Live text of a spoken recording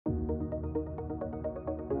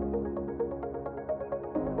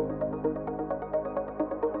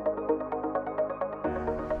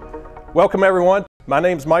Welcome everyone, my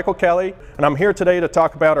name is Michael Kelley and I'm here today to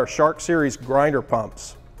talk about our Shark Series grinder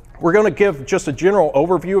pumps. We're going to give just a general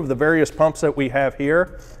overview of the various pumps that we have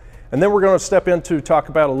here, and then we're going to step into talk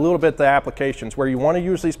about a little bit the applications, where you want to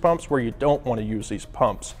use these pumps, where you don't want to use these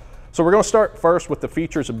pumps. So we're going to start first with the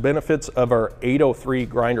features and benefits of our 803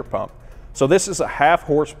 grinder pump. So this is a 1/2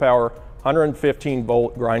 horsepower, 115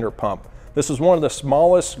 volt grinder pump. This is one of the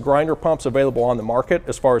smallest grinder pumps available on the market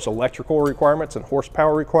as far as electrical requirements and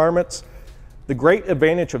horsepower requirements. The great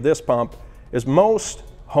advantage of this pump is most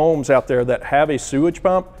homes out there that have a sewage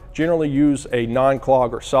pump generally use a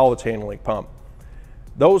non-clog or solids handling pump.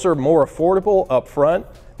 Those are more affordable up front.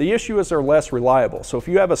 The issue is they're less reliable. So if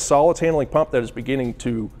you have a solids handling pump that is beginning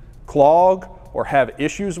to clog or have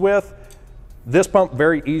issues with, this pump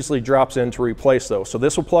very easily drops in to replace those. So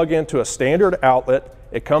this will plug into a standard outlet.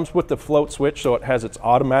 It comes with the float switch, so it has its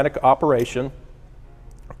automatic operation,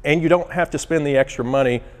 and you don't have to spend the extra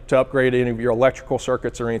money to upgrade any of your electrical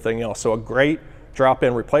circuits or anything else. So a great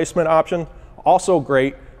drop-in replacement option, also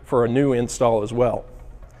great for a new install as well.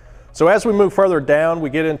 So as we move further down, we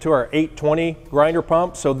get into our 820 grinder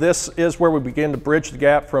pump. So this is where we begin to bridge the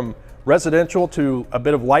gap from residential to a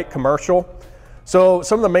bit of light commercial. So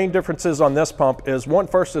some of the main differences on this pump is, one,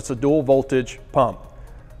 first, it's a dual voltage pump.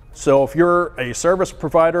 So if you're a service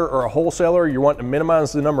provider or a wholesaler, you want to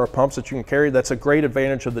minimize the number of pumps that you can carry, that's a great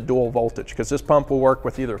advantage of the dual voltage, because this pump will work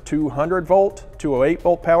with either 200 volt, 208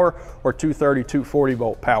 volt power, or 230, 240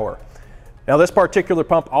 volt power. Now this particular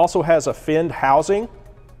pump also has a finned housing.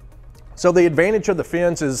 So the advantage of the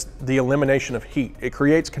fins is the elimination of heat. It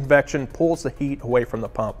creates convection, pulls the heat away from the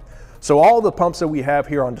pump. So all the pumps that we have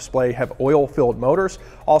here on display have oil-filled motors,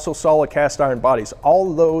 also solid cast iron bodies.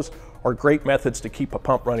 All of those are great methods to keep a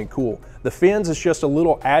pump running cool. The fins is just a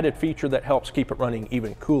little added feature that helps keep it running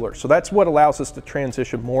even cooler. So that's what allows us to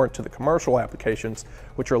transition more into the commercial applications,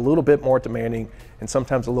 which are a little bit more demanding and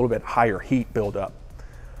sometimes a little bit higher heat buildup.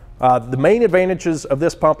 The main advantages of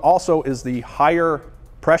this pump also is the higher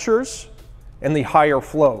pressures and the higher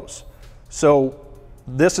flows. So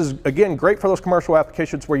this is, again, great for those commercial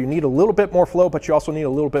applications where you need a little bit more flow, but you also need a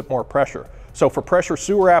little bit more pressure. So for pressure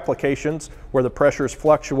sewer applications where the pressures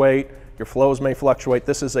fluctuate, your flows may fluctuate,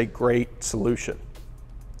 this is a great solution.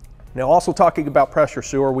 Now, also talking about pressure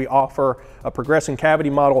sewer, we offer a progressing cavity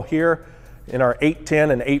model here. In our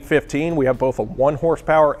 810 and 815, we have both a 1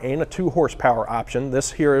 horsepower and a 2 horsepower option.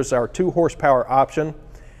 This here is our 2 horsepower option.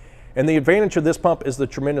 And the advantage of this pump is the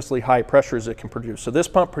tremendously high pressures it can produce. So this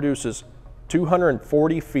pump produces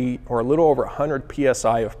 240 feet or a little over 100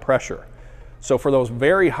 PSI of pressure. So for those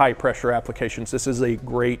very high pressure applications, this is a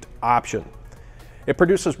great option. It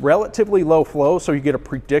produces relatively low flow, so you get a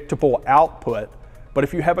predictable output. But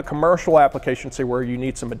if you have a commercial application, say where you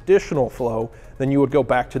need some additional flow, then you would go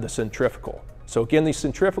back to the centrifugal. So again, these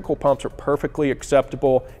centrifugal pumps are perfectly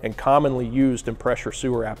acceptable and commonly used in pressure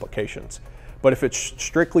sewer applications. But if it's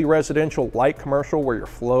strictly residential, light commercial, where your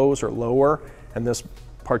flows are lower, and this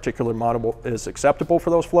particular model is acceptable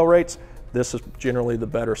for those flow rates, this is generally the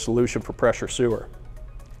better solution for pressure sewer.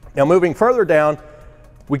 Now moving further down,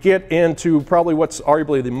 we get into probably what's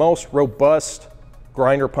arguably the most robust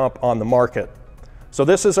grinder pump on the market. So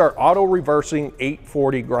this is our auto reversing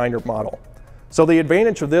 840 grinder model. So the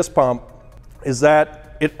advantage of this pump is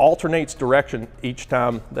that it alternates direction each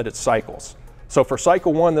time that it cycles. So for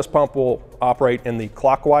cycle 1, this pump will operate in the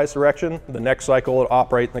clockwise direction. The next cycle will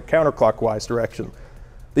operate in the counterclockwise direction.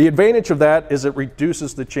 The advantage of that is it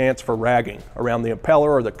reduces the chance for ragging around the impeller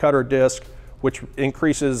or the cutter disc, which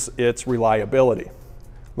increases its reliability.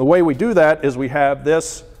 The way we do that is we have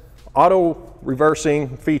this auto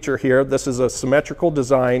reversing feature here. This is a symmetrical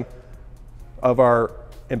design of our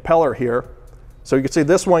impeller here. So you can see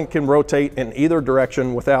this one can rotate in either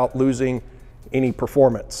direction without losing any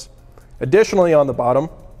performance. Additionally, on the bottom,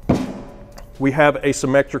 we have a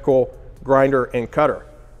symmetrical grinder and cutter.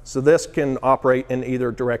 So this can operate in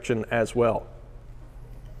either direction as well.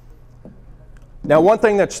 Now, one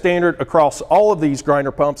thing that's standard across all of these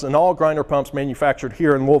grinder pumps and all grinder pumps manufactured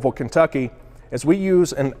here in Louisville, Kentucky, is we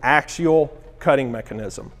use an axial cutting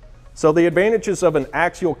mechanism. So the advantages of an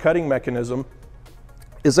axial cutting mechanism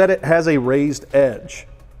is that it has a raised edge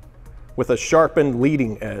with a sharpened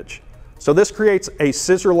leading edge. So this creates a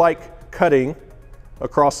scissor-like cutting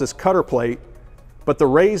across this cutter plate, but the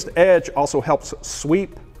raised edge also helps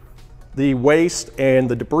sweep the waste and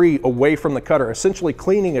the debris away from the cutter, essentially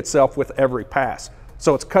cleaning itself with every pass.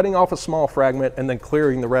 So it's cutting off a small fragment and then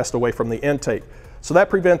clearing the rest away from the intake. So that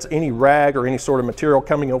prevents any rag or any sort of material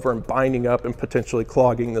coming over and binding up and potentially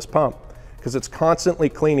clogging this pump, because it's constantly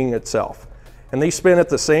cleaning itself. And these spin at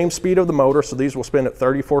the same speed of the motor, so these will spin at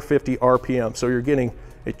 3450 RPM. So you're getting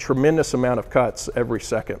a tremendous amount of cuts every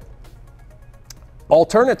second.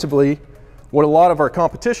 Alternatively, what a lot of our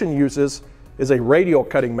competition uses is a radial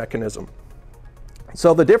cutting mechanism.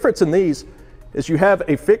 So the difference in these is you have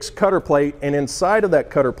a fixed cutter plate, and inside of that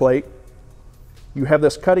cutter plate, you have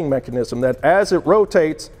this cutting mechanism that as it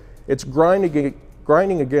rotates, it's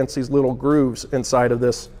grinding against these little grooves inside of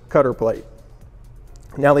this cutter plate.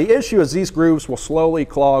 Now the issue is these grooves will slowly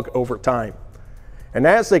clog over time. And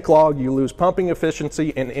as they clog, you lose pumping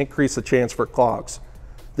efficiency and increase the chance for clogs.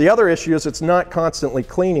 The other issue is it's not constantly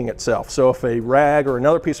cleaning itself. So if a rag or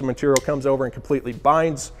another piece of material comes over and completely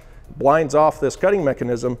blinds off this cutting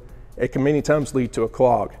mechanism, it can many times lead to a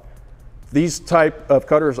clog. These type of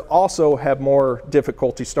cutters also have more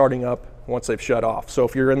difficulty starting up once they've shut off. So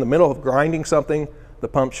if you're in the middle of grinding something, the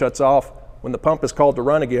pump shuts off. When the pump is called to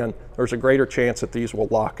run again, there's a greater chance that these will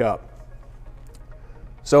lock up.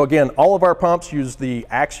 So again, all of our pumps use the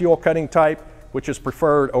axial cutting type, which is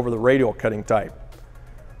preferred over the radial cutting type.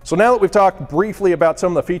 So now that we've talked briefly about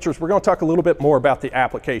some of the features, we're going to talk a little bit more about the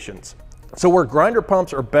applications. So where grinder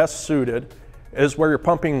pumps are best suited is where you're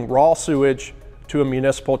pumping raw sewage to a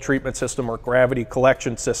municipal treatment system or gravity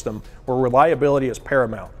collection system where reliability is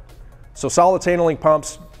paramount. So solids handling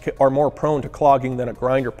pumps are more prone to clogging than a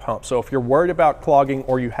grinder pump. So if you're worried about clogging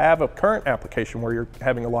or you have a current application where you're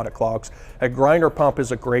having a lot of clogs, a grinder pump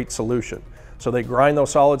is a great solution. So they grind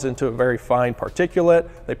those solids into a very fine particulate,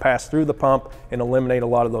 they pass through the pump and eliminate a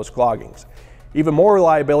lot of those cloggings. Even more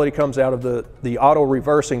reliability comes out of the auto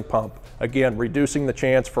reversing pump, again reducing the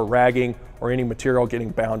chance for ragging or any material getting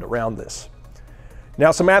bound around this.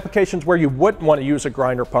 Now some applications where you wouldn't want to use a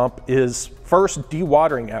grinder pump is first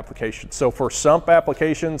dewatering applications. So for sump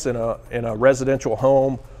applications in a residential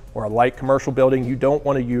home or a light commercial building, you don't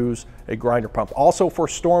want to use a grinder pump. Also for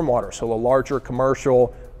stormwater, so the larger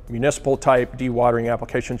commercial, municipal type dewatering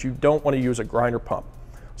applications, you don't want to use a grinder pump.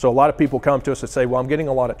 So a lot of people come to us and say, well, I'm getting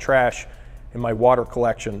a lot of trash in my water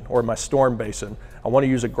collection or my storm basin. I want to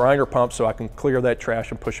use a grinder pump so I can clear that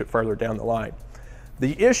trash and push it further down the line.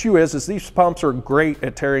 The issue is these pumps are great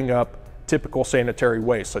at tearing up typical sanitary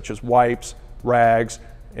waste, such as wipes, rags,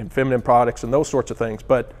 and feminine products, and those sorts of things.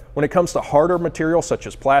 But when it comes to harder materials, such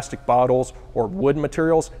as plastic bottles or wood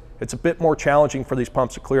materials, it's a bit more challenging for these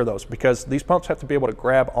pumps to clear those because these pumps have to be able to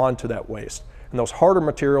grab onto that waste. And those harder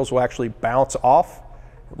materials will actually bounce off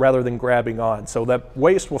rather than grabbing on. So that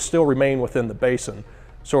waste will still remain within the basin.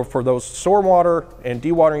 So for those stormwater and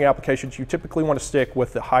dewatering applications, you typically want to stick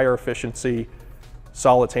with the higher efficiency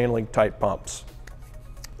solids handling type pumps.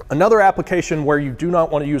 Another application where you do not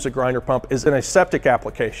want to use a grinder pump is in a septic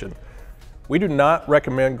application. We do not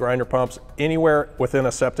recommend grinder pumps anywhere within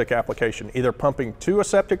a septic application, either pumping to a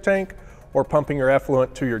septic tank or pumping your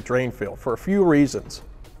effluent to your drain field for a few reasons.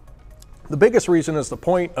 The biggest reason is the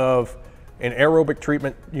point of an aerobic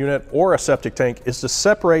treatment unit or a septic tank is to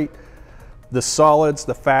separate the solids,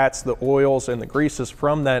 the fats, the oils, and the greases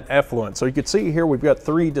from that effluent. So you can see here we've got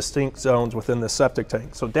 3 distinct zones within the septic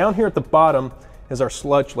tank. So down here at the bottom is our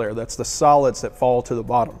sludge layer. That's the solids that fall to the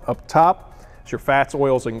bottom. Up top is your fats,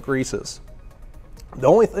 oils, and greases. The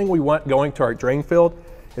only thing we want going to our drain field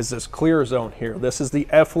is this clear zone here. This is the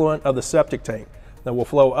effluent of the septic tank that will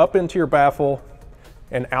flow up into your baffle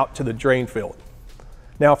and out to the drain field.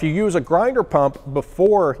 Now, if you use a grinder pump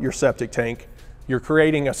before your septic tank, you're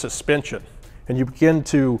creating a suspension and you begin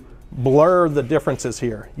to blur the differences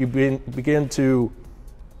here. You begin to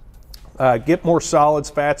get more solids,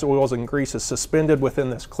 fats, oils, and greases suspended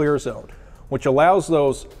within this clear zone, which allows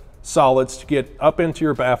those solids to get up into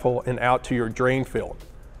your baffle and out to your drain field.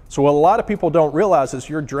 So what a lot of people don't realize is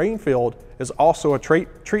your drain field is also a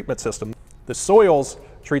treatment system. The soils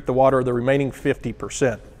treat the water the remaining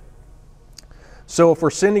 50%. So if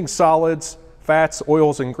we're sending solids, fats,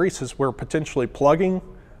 oils, and greases, we're potentially plugging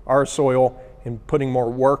our soil and putting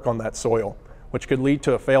more work on that soil, which could lead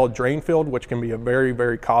to a failed drain field, which can be a very,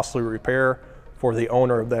 very costly repair for the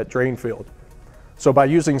owner of that drain field. So by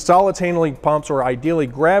using solids handling pumps or ideally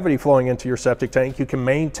gravity flowing into your septic tank, you can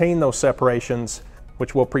maintain those separations,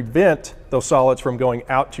 which will prevent those solids from going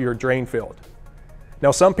out to your drain field.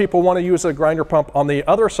 Now, some people want to use a grinder pump on the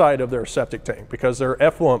other side of their septic tank because their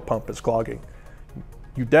effluent pump is clogging.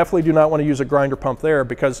 You definitely do not want to use a grinder pump there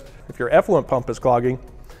because if your effluent pump is clogging,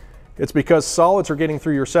 it's because solids are getting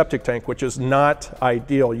through your septic tank, which is not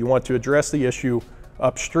ideal. You want to address the issue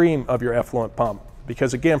upstream of your effluent pump.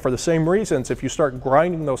 Because again, for the same reasons, if you start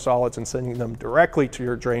grinding those solids and sending them directly to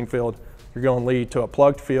your drain field, you're going to lead to a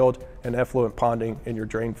plugged field and effluent ponding in your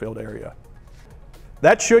drain field area.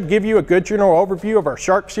 That should give you a good general overview of our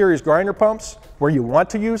Shark Series grinder pumps, where you want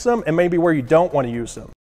to use them and maybe where you don't want to use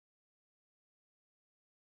them.